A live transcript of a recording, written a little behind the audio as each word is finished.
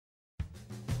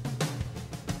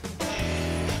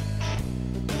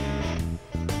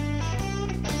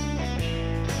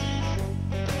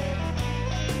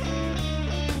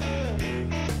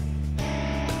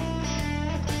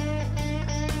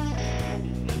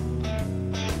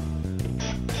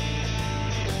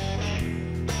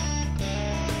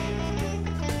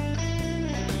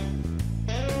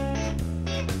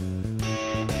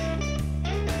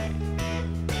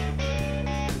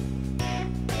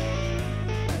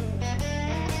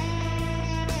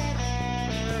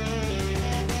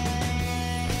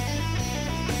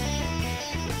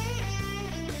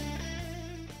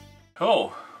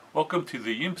Hello, welcome to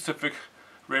the Union Pacific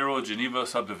Railroad Geneva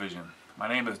Subdivision. My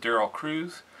name is Darrell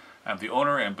Cruz. I'm the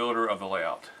owner and builder of the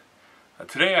layout.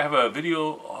 Today I have a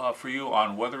video for you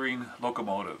on weathering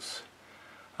locomotives.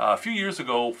 A few years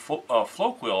ago,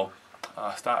 Floquil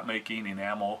stopped making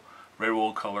enamel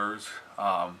railroad colors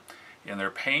in their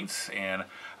paints, and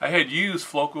I had used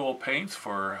Floquil paints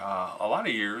for a lot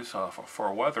of years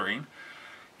for weathering,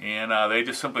 and they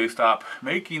just simply stopped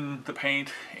making the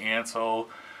paint, and so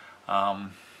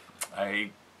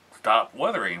I stopped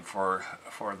weathering for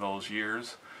those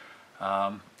years.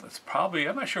 It's probably,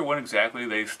 I'm not sure when exactly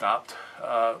they stopped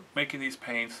making these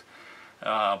paints,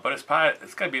 but it's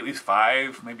got to be at least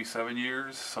 5, maybe 7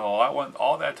 years. So I went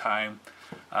all that time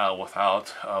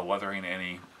without weathering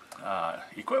any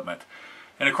equipment.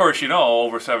 And of course, you know,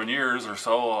 over 7 years or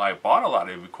so, I bought a lot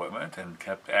of equipment and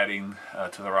kept adding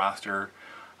to the roster,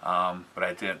 but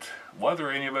I didn't weather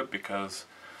any of it because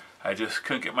I just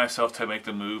couldn't get myself to make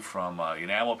the move from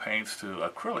enamel paints to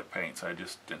acrylic paints. I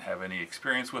just didn't have any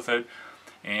experience with it,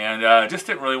 and just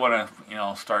didn't really want to, you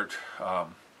know, start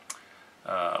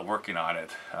working on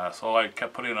it. So I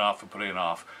kept putting it off and putting it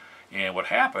off. And what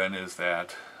happened is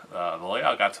that the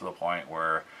layout got to the point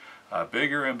where a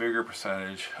bigger and bigger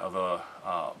percentage of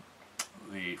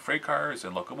the freight cars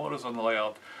and locomotives on the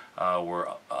layout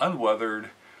were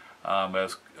unweathered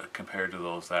as compared to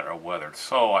those that are weathered.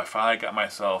 So I finally got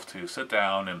myself to sit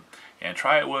down and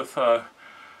try it with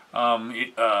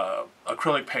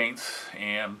acrylic paints,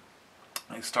 and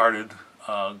I started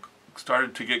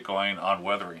to get going on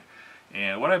weathering.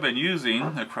 And what I've been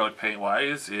using acrylic paint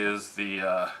wise is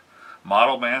the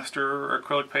Model Master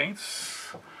acrylic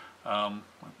paints. I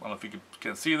don't know if you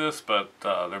can see this, but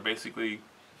they're basically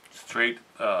straight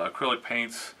acrylic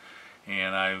paints.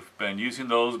 And I've been using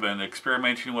those, been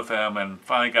experimenting with them, and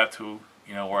finally got to,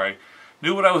 you know, where I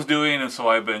knew what I was doing, and so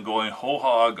I've been going whole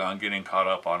hog on getting caught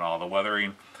up on all the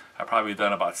weathering. I've probably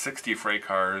done about 60 freight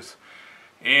cars,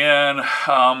 and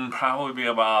probably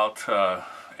about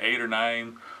 8 or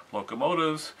 9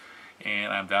 locomotives,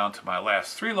 and I'm down to my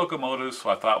last 3 locomotives.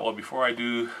 So I thought, well, before I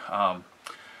do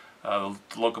the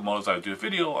locomotives, I would do a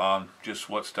video on just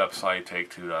what steps I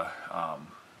take to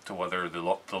weather the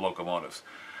locomotives.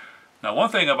 Now,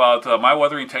 one thing about my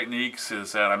weathering techniques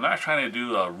is that I'm not trying to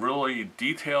do a really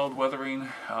detailed weathering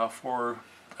for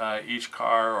each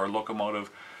car or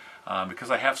locomotive, because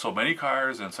I have so many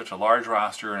cars and such a large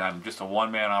roster, and I'm just a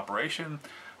one-man operation.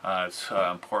 It's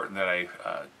important that I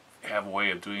have a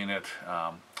way of doing it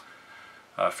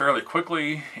fairly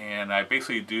quickly, and I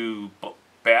basically do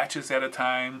batches at a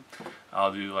time.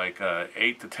 I'll do like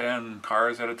 8 to 10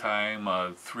 cars at a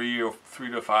time, 3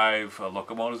 to 5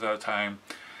 locomotives at a time.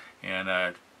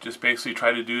 And just basically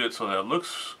try to do it so that it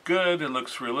looks good and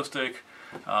looks realistic,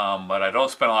 but I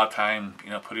don't spend a lot of time, you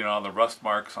know, putting all the rust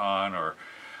marks on, or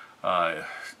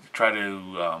try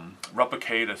to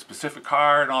replicate a specific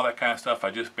car and all that kind of stuff.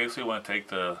 I just basically want to take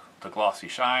the glossy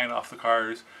shine off the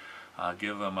cars,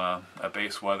 give them a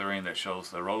base weathering that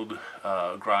shows the road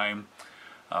grime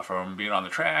from being on the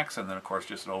tracks, and then of course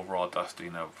just an overall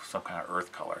dusting of some kind of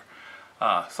earth color.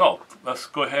 So let's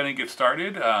go ahead and get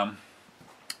started.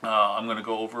 I'm going to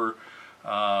go over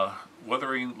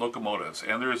weathering locomotives,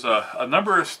 and there's a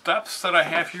number of steps that I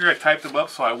have here. I typed them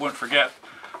up so I wouldn't forget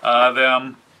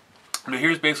them. But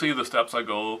here's basically the steps I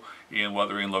go in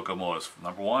weathering locomotives.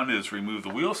 Number 1 is remove the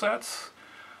wheel sets.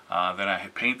 Then I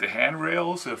paint the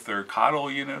handrails if they're Cottle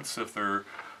units. If they're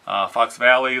Fox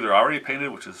Valley, they're already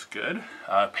painted, which is good.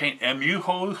 Paint MU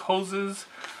hoses.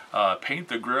 Paint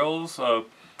the grills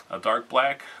a dark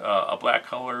black, a black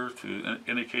color to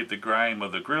indicate the grime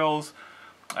of the grills.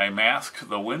 I mask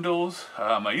the windows.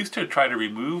 I used to try to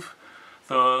remove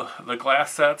the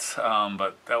glass sets,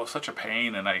 but that was such a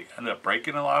pain, and I ended up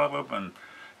breaking a lot of them and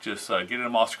just getting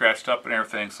them all scratched up and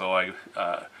everything. So I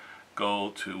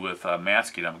go with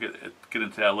masking them. Get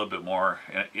into that a little bit more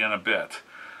in a bit.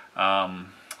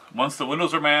 Once the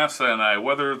windows are masked, then I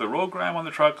weather the road grime on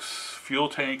the trucks, fuel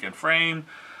tank, and frame.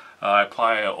 I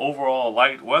apply an overall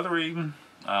light weathering,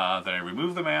 then I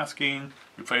remove the masking,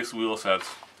 replace the wheel sets,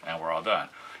 and we're all done.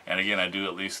 And again, I do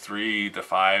at least 3 to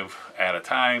 5 at a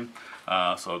time,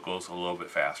 so it goes a little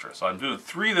bit faster. So I'm doing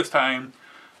 3 this time,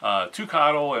 2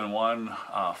 Cottle and 1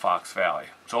 Fox Valley.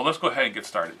 So let's go ahead and get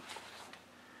started.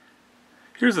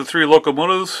 Here's the 3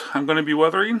 locomotives I'm going to be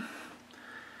weathering.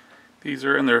 These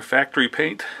are in their factory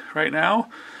paint right now.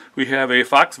 We have a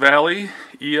Fox Valley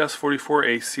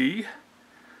ES44AC.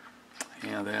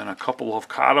 And then a couple of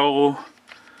Cottle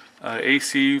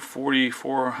AC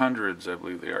 4400s, I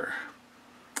believe they are.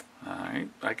 Alright,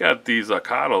 I got these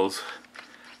Cottles,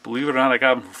 believe it or not, I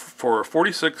got them for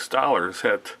 $46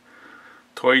 at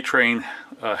toy train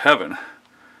heaven,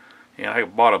 and I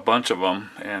bought a bunch of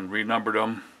them and renumbered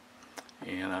them,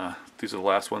 and these are the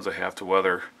last ones I have to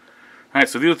weather. Alright,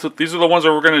 so these are the ones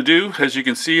that we're going to do. As you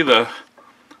can see, the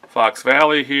Fox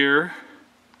Valley here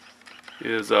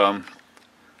is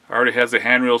already has the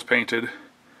handrails painted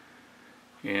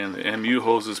and the MU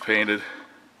hoses painted.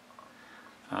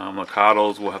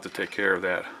 Locomotives will have to take care of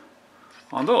that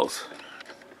on those.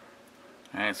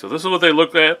 Alright, so this is what they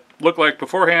look like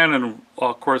beforehand, and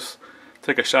I'll of course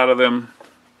take a shot of them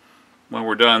when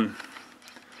we're done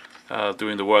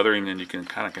doing the weathering, and you can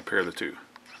kind of compare the two.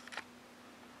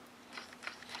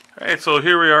 Alright, so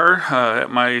here we are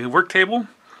at my work table,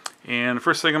 and the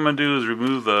first thing I'm going to do is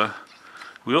remove the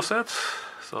wheel sets.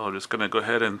 So I'm just going to go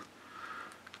ahead and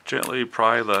gently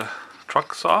pry the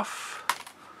trucks off.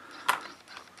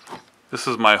 This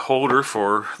is my holder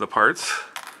for the parts.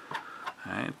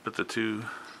 Alright, put the two,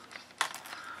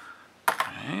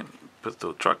 alright, put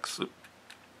the trucks,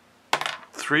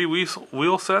 3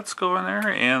 wheel sets go in there,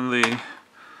 and the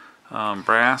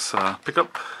brass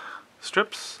pickup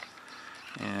strips.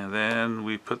 And then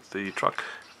we put the truck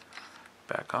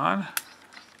back on.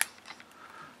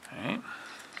 Alright.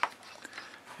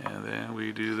 And then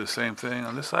we do the same thing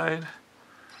on this side.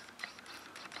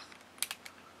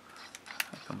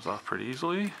 That comes off pretty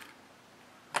easily.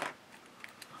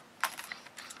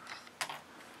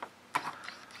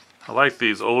 I like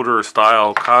these older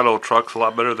style Cotto trucks a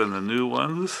lot better than the new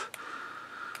ones.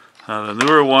 The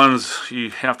newer ones, you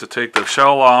have to take the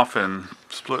shell off and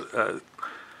split,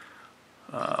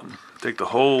 take the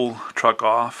whole truck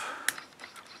off.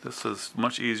 This is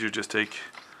much easier. Just take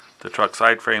the truck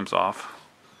side frames off,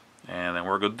 and then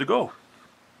we're good to go.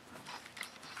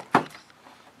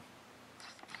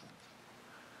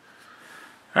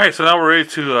 Alright, so now we're ready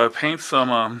to paint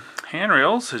some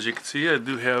handrails. As you can see, I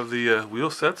do have the wheel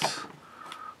sets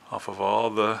off of all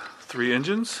the 3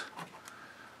 engines.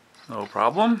 No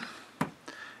problem.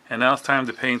 And now it's time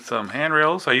to paint some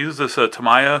handrails. I use this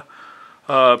Tamiya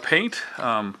paint.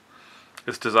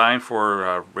 It's designed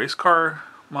for race car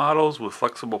models with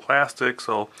flexible plastic,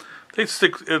 so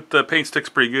the paint sticks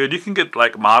pretty good. You can get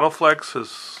like Model Flex, is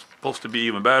supposed to be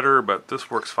even better, but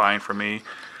this works fine for me.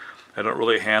 I don't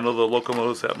really handle the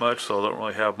locomotives that much, so I don't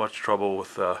really have much trouble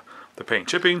with the paint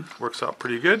chipping. Works out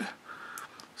pretty good.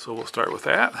 So we'll start with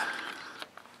that.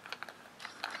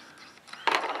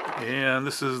 And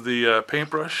this is the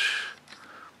paintbrush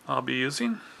I'll be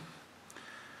using.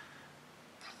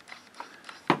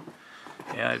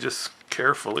 And I just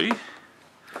carefully,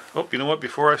 oh, you know what,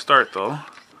 before I start though,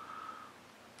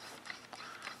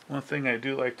 one thing I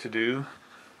do like to do,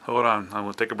 hold on, I'm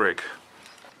going to take a break.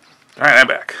 Alright, I'm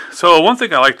back. So one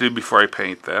thing I like to do before I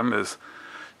paint them is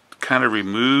kind of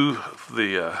remove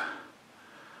the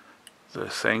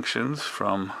sanctions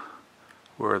from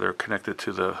where they're connected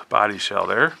to the body shell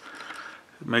there.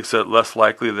 It makes it less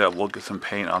likely that we'll get some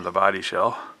paint on the body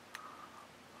shell.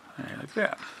 Right, like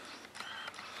that.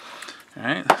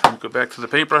 Alright, so we'll go back to the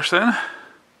paintbrush then.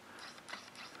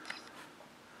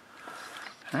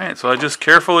 Alright, so I just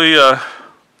carefully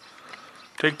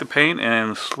take the paint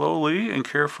and slowly and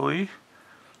carefully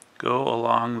go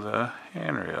along the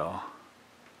handrail.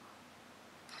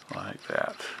 Like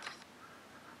that.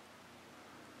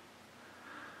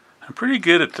 I'm pretty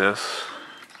good at this,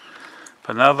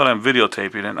 but now that I'm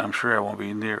videotaping it, I'm sure I won't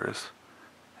be near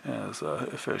as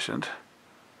efficient.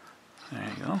 There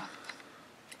you go.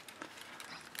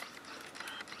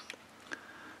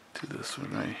 Do this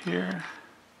one right here.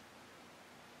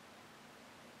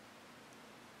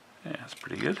 Yeah, that's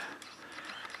pretty good.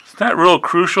 It's not real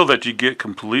crucial that you get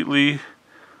completely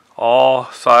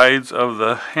all sides of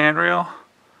the handrail.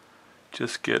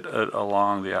 Just get it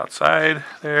along the outside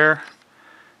there.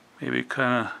 Maybe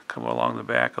kind of come along the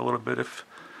back a little bit if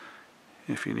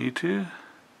you need to.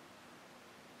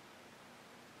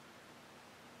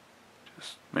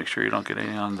 Just make sure you don't get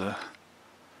any on the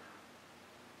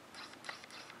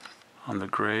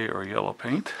gray or yellow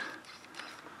paint.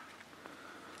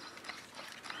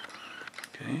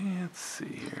 Okay, let's see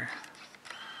here.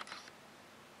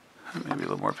 Maybe a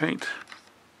little more paint.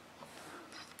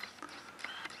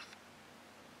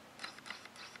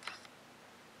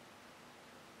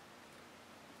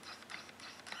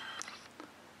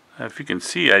 If you can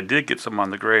see, I did get some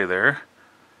on the gray there.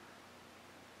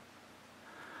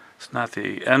 It's not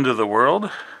the end of the world.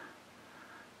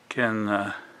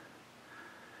 Can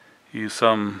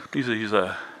usually use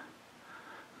a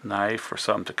knife or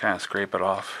something to kind of scrape it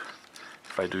off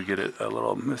if I do get it a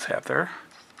little mishap there.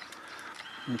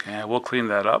 Okay, I will clean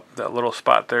that up, that little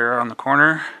spot there on the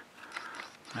corner.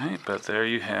 Alright, but there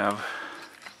you have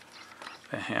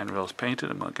The handrail's painted.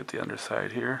 I'm going to get the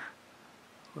underside here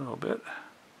a little bit.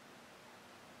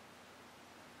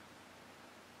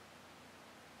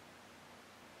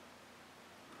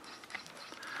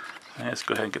 And let's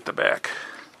go ahead and get the back.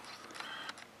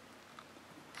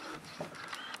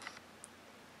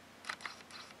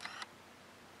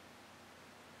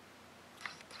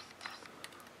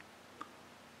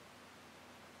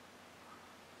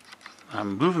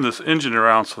 I'm moving this engine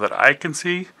around so that I can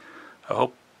see. I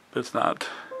hope it's not.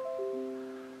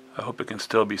 I hope it can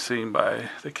still be seen by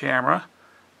the camera.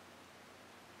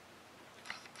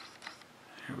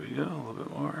 Here we go, a little bit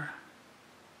more.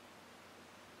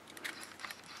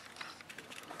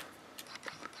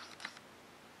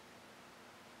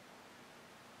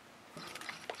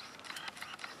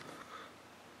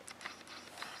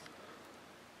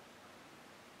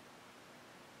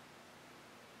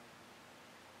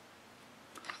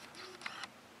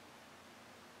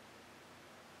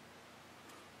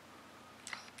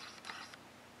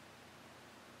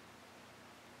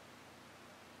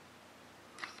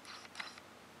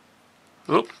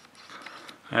 Oop,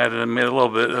 I made a little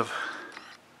bit of,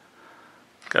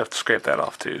 got to scrape that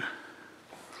off too.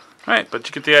 Alright, but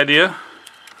you get the idea.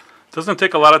 Doesn't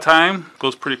take a lot of time,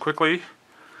 goes pretty quickly.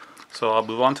 So I'll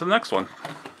move on to the next one.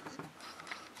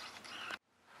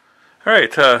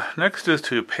 Alright, next is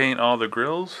to paint all the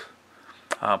grills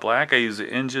black. I use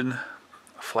the engine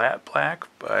flat black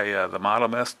by the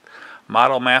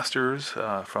Model Masters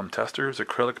from Testers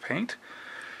acrylic paint.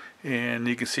 And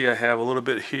you can see I have a little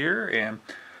bit here, and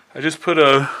I just put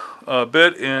a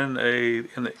bit in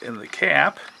the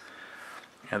cap,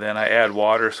 and then I add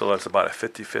water, so that's about a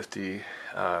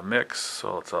 50-50 mix.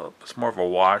 So it's more of a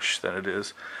wash than it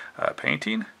is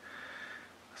painting.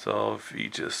 So if you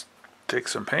just take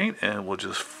some paint, and we'll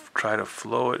just try to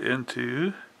flow it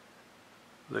into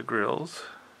the grills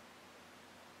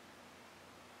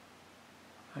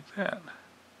like that.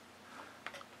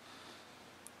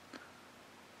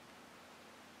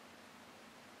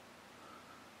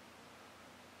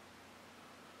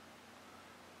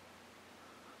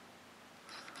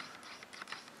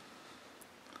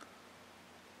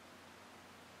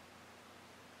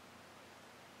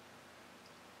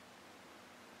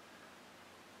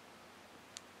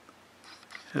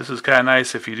 This is kind of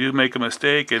nice if you do make a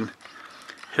mistake and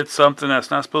hit something that's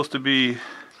not supposed to be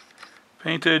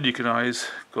painted. You can always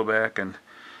go back and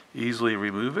easily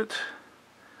remove it.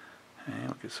 And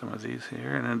we'll get some of these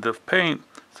here. And then the paint,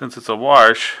 since it's a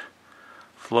wash,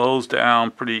 flows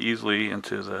down pretty easily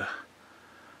into the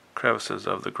crevices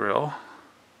of the grill.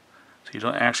 So you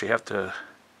don't actually have to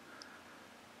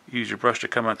use your brush to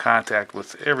come in contact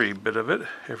with every bit of it,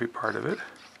 every part of it.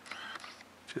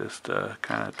 Just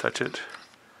kind of touch it,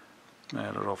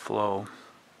 and it'll flow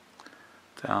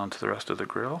down to the rest of the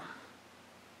grill.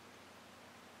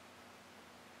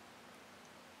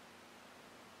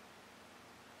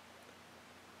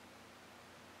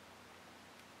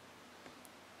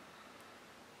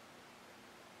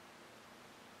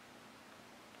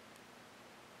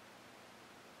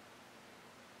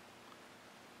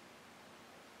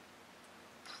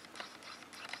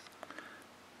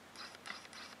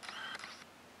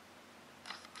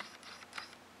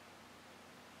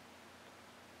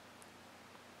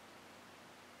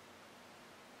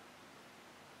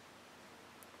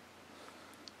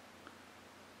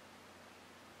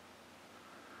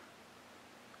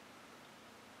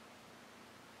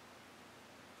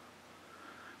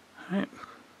 Alright.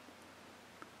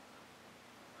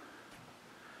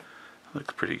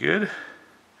 Looks pretty good.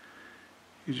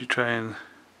 Usually try and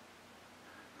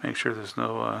make sure there's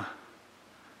no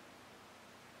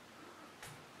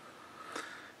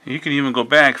you can even go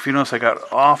back if you notice I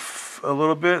got off a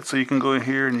little bit, so you can go in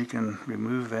here and you can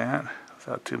remove that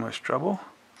without too much trouble.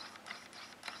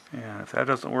 And if that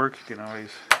doesn't work, you can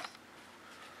always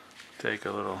take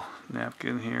a little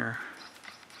napkin here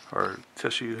or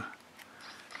tissue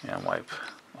and wipe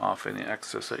off any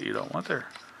excess that you don't want there.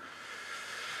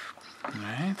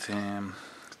 Alright, and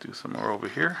let's do some more over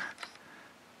here.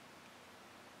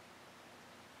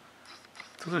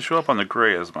 It doesn't show up on the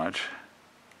gray as much.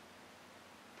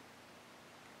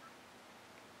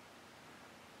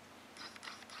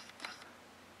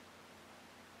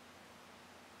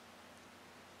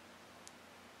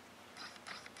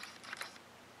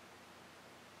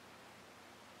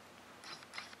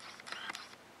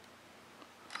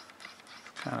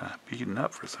 Kind of beaten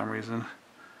up for some reason.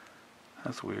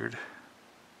 That's weird.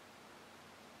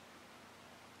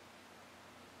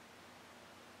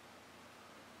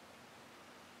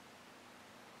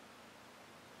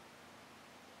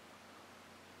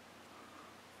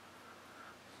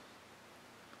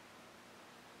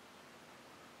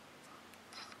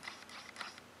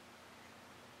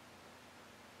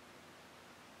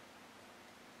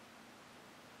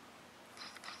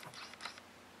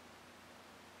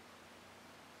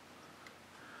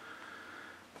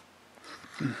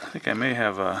 I think I may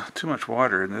have too much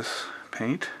water in this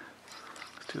paint.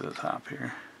 Let's do the top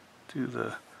here. Do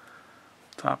the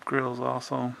top grills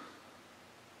also.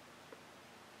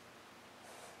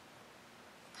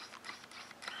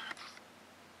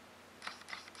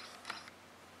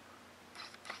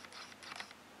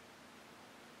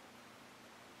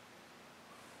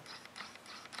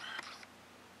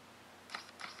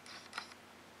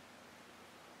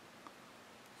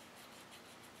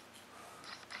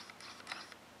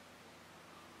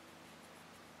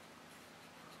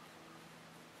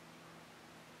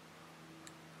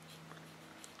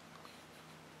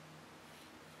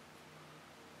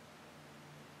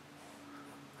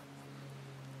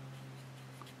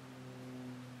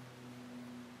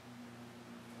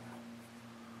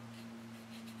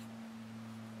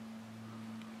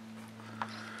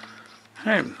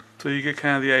 Alright, so you get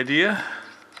kind of the idea.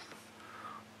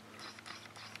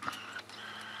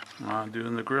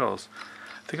 Doing the grills.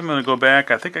 I think I'm going to go back.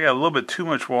 I think I got a little bit too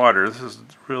much water. This is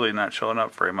really not showing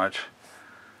up very much.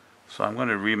 So I'm going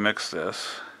to remix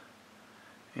this.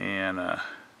 And so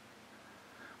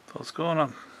let's go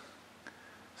on.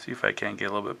 See if I can get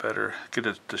a little bit better. Get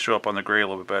it to show up on the gray a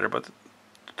little bit better. But it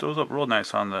shows up real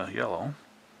nice on the yellow.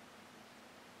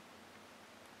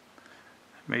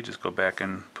 May just go back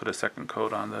and put a second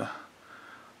coat on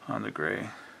the gray.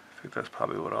 I think that's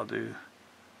probably what I'll do.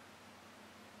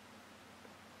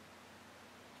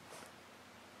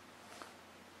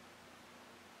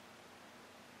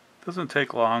 Doesn't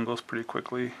take long, goes pretty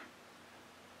quickly.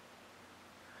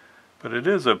 But it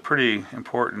is a pretty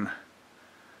important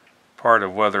part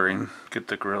of weathering. Get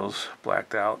the grills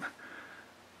blacked out.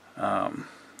 So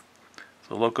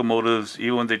locomotives,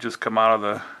 even when they just come out of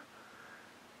the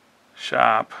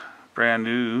shop, brand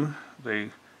new,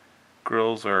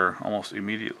 grills are almost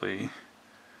immediately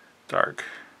dark.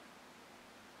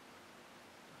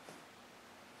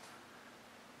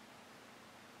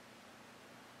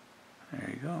 There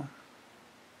you go.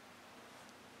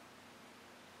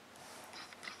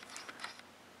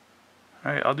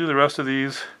 Alright, I'll do the rest of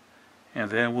these and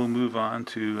then we'll move on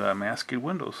to masking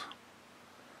windows.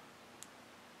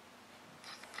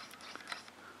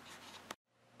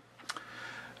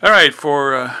 Alright,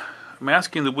 for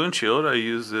masking the windshield, I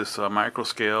use this micro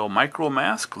scale micro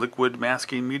mask, liquid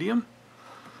masking medium.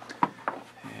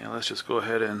 And let's just go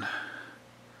ahead and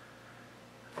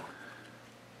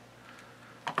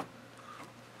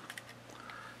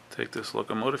take this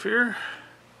locomotive here.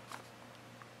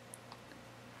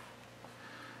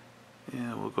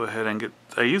 And we'll go ahead and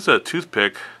I use a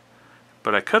toothpick,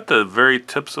 but I cut the very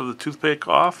tips of the toothpick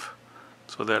off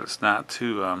so that it's not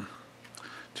too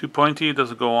pointy. It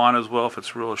doesn't go on as well if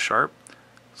it's real sharp.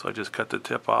 So I just cut the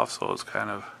tip off so it's kind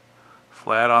of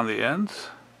flat on the ends.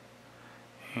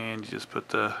 And you just put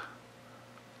the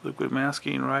liquid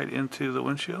masking right into the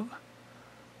windshield.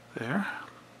 There.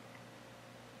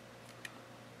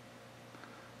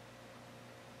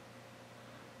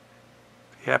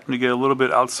 If you happen to get a little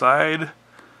bit outside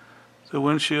the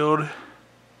windshield,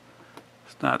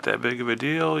 it's not that big of a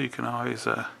deal. You can always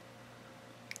go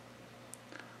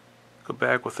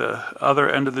back with the other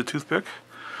end of the toothpick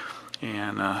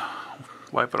and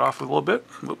wipe it off a little bit.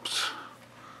 Whoops.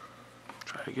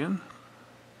 Try again.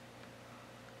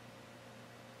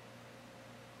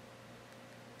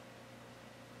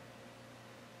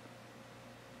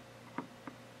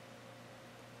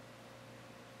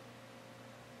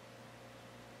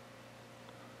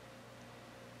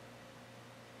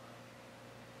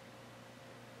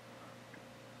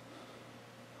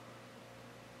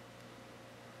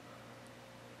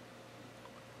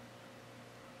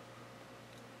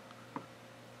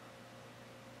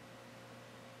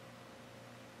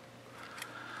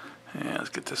 Yeah, let's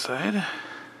get this side.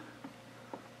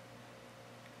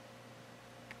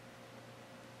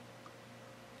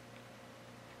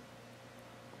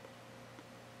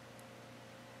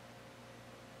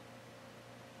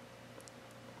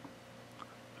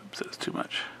 Oops, that's too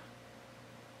much.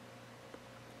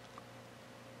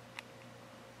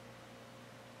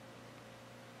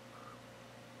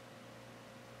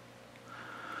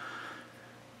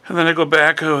 And then I go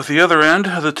back with the other end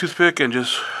of the toothpick and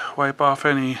just wipe off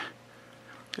any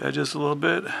edges a little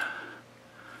bit.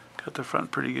 Got the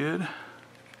front pretty good.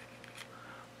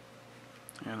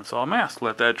 And it's all masked.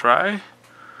 Let that dry.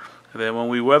 And then when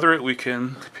we weather it, we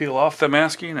can peel off the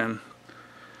masking and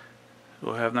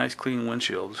we'll have nice clean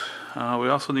windshields. We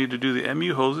also need to do the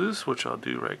MU hoses, which I'll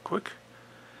do right quick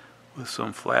with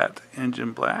some flat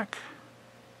engine black.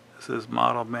 This is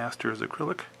Model Masters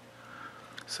acrylic.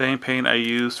 Same paint I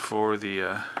used for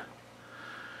the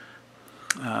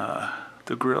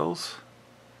grills,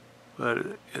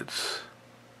 but it's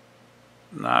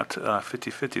not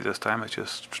 50-50 this time. It's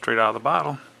just straight out of the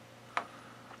bottle.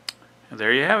 And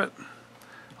there you have it.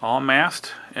 All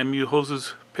mast MU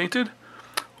hoses painted.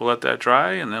 We'll let that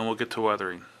dry and then we'll get to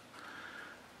weathering.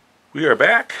 We are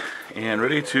back and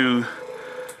ready to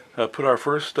put our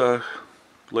first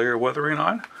layer of weathering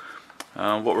on.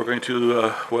 What we're going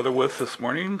to weather with this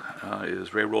morning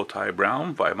is railroad tie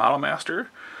brown by Model Master.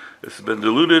 This has been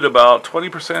diluted about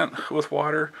 20% with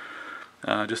water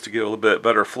just to get a little bit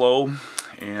better flow.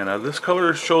 And this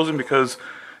color is chosen because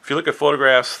if you look at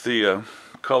photographs, the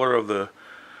color of the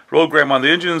road grime on the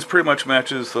engines pretty much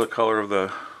matches the color of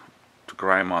the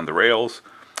grime on the rails.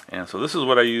 And so this is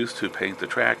what I use to paint the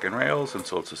track and rails, and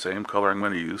so it's the same color I'm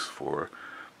going to use for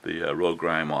the road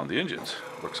grime on the engines.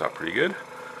 Works out pretty good.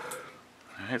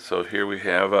 Alright, so here we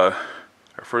have our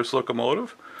first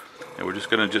locomotive, and we're just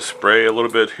going to spray a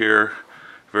little bit here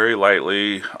very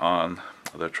lightly on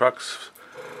the truck's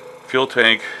fuel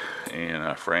tank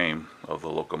and frame of the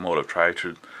locomotive. Try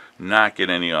to not get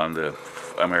any on the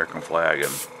American flag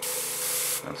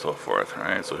and so forth.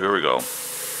 Alright, so here we go.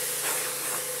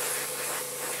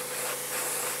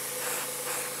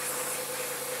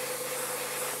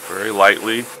 Very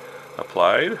lightly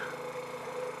applied. And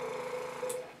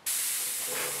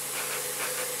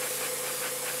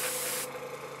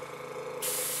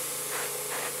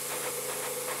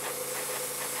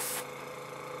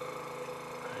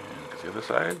get the other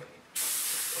side.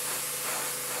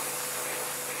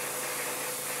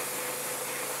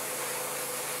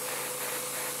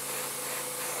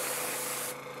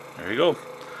 There you go.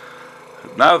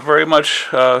 Not very much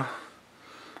on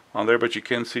there, but you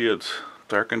can see it's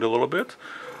darkened a little bit.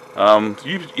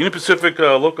 Union Pacific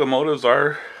locomotives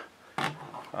are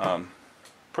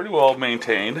pretty well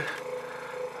maintained.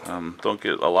 Don't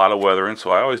get a lot of weathering,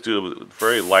 so I always do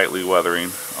very lightly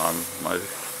weathering on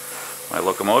my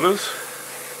locomotives.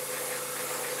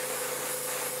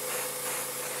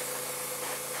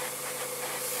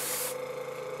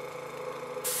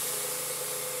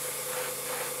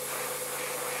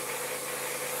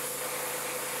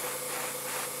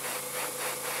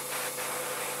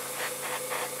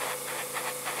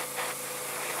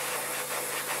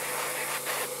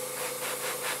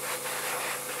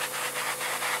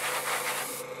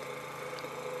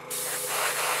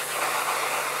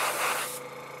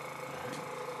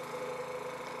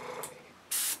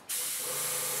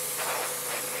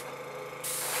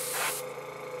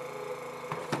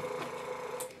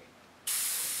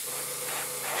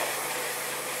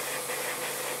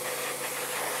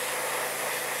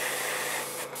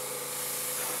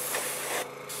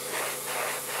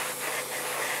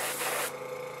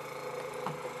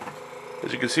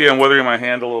 As you can see, I'm weathering my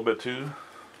hand a little bit too.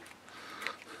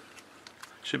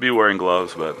 Should be wearing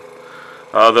gloves, but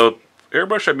the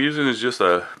airbrush I'm using is just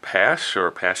a Pache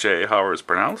or Pache, however it's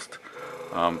pronounced.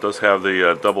 Does have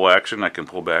the double action. I can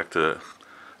pull back to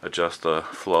adjust the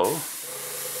flow.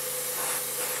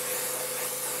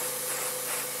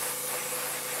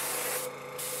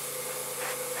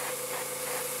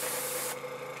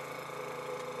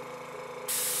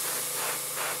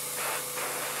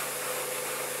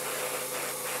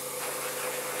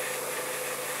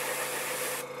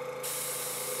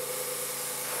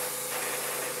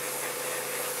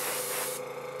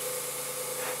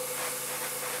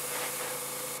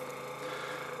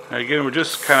 Again, we're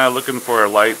just kind of looking for a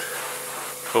light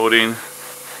coating,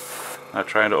 not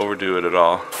trying to overdo it at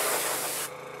all. I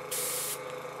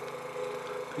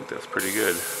think that's pretty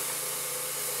good.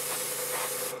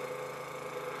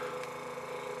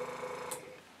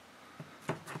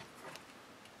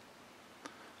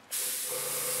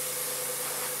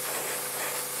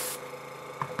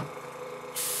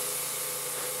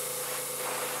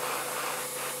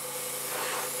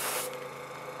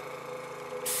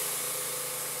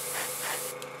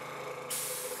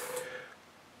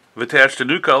 I've attached a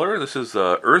new color. This is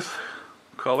earth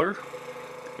color,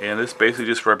 and this basically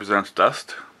just represents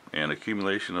dust and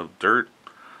accumulation of dirt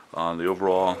on the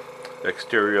overall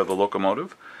exterior of the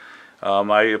locomotive.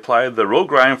 I applied the road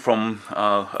grime from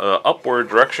upward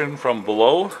direction from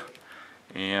below,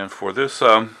 and for this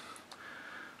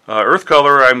earth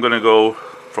color I'm going to go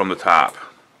from the top.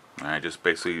 I just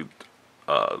basically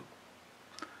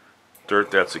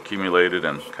dirt that's accumulated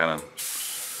and kind of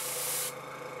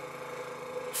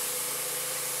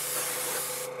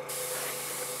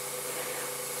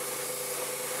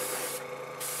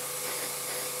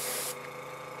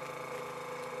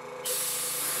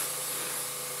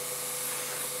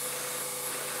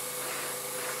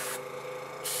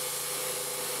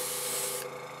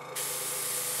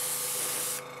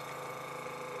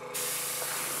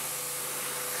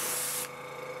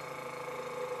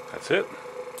That's it.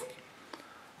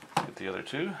 Get the other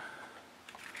two.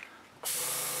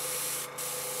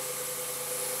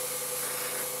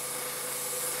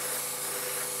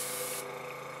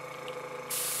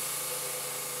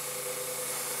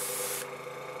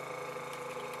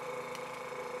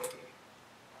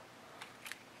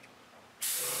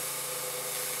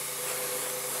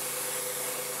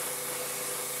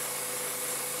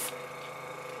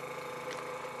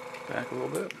 Back a little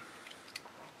bit.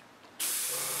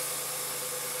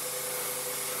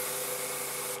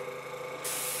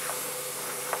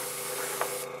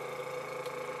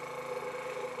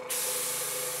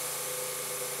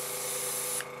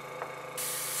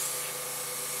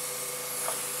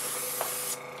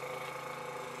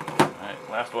 Alright,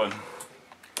 last one.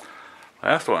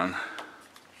 Last one.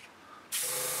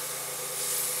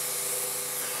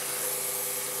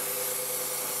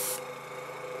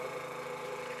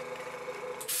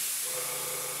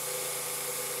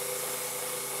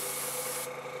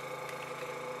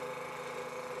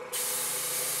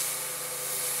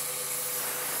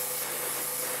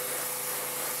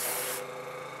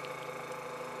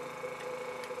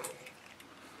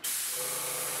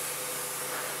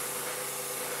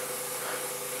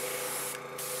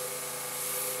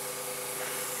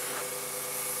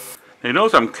 You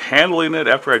notice I'm handling it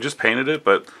after I just painted it,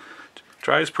 but it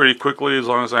dries pretty quickly as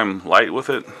long as I'm light with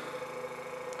it.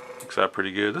 Looks out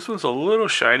pretty good. This one's a little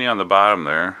shiny on the bottom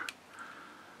there.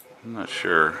 I'm not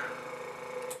sure.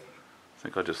 I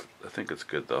think it's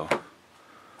good though.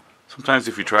 Sometimes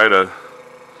if you try to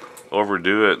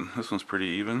overdo it, this one's pretty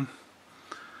even.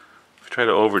 If you try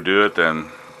to overdo it,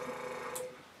 then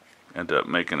end up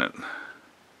making it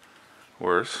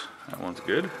worse. That one's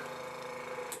good.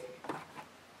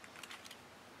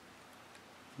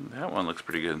 That one looks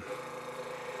pretty good.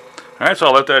 Alright, so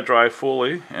I'll let that dry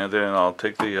fully, and then I'll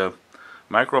take the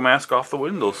micro mask off the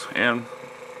windows and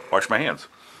wash my hands.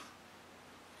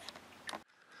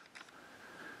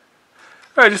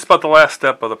 Alright, just about the last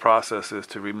step of the process is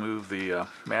to remove the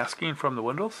masking from the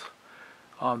windows.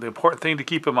 The important thing to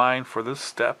keep in mind for this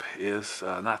step is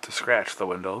not to scratch the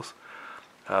windows.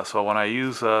 So when I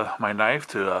use my knife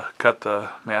to cut the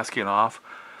masking off,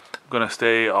 I'm going to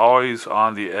stay always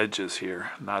on the edges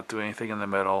here, not do anything in the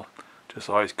middle, just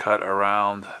always cut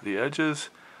around the edges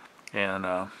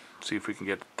and see if we can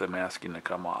get the masking to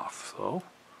come off. So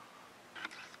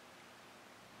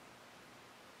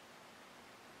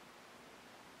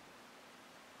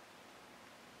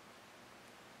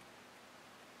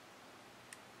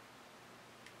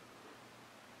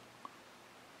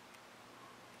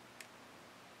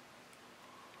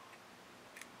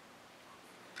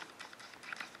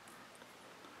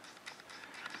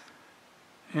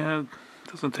and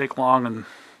it doesn't take long and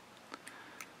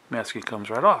masking comes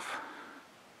right off.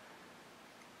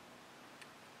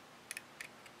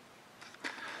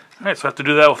 Alright, so I have to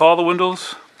do that with all the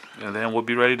windows, and then we'll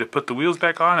be ready to put the wheels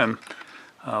back on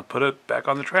and put it back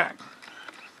on the track.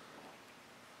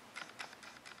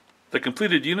 The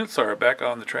completed units are back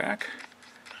on the track.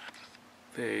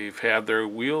 They've had their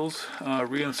wheels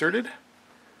reinserted.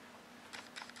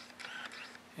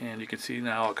 And you can see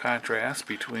now a contrast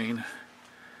between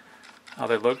how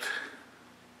they looked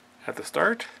at the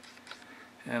start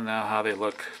and now how they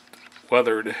look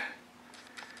weathered.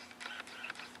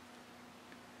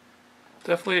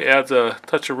 Definitely adds a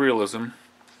touch of realism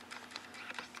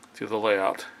to the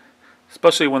layout,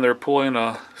 especially when they're pulling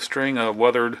a string of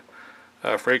weathered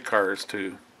freight cars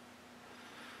too.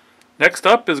 Next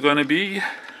up is going to be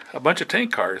a bunch of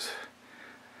tank cars.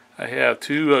 I have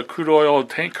two crude oil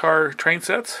tank car train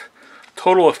sets,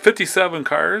 total of 57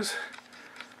 cars.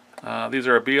 These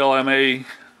are BLMA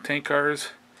tank cars,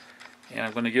 and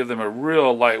I'm going to give them a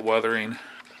real light weathering.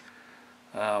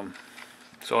 So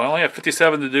I only have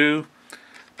 57 to do,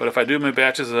 but if I do them in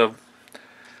batches of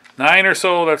 9 or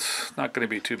so, that's not going to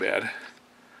be too bad.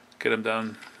 Get them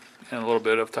done in a little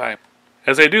bit of time.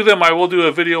 As I do them, I will do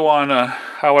a video on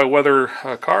how I weather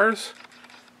cars.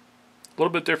 A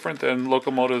little bit different than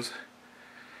locomotives,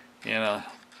 and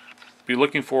be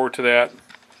looking forward to that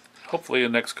hopefully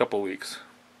in the next couple weeks.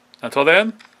 Until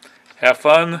then, have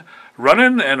fun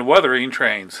running and weathering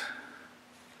trains.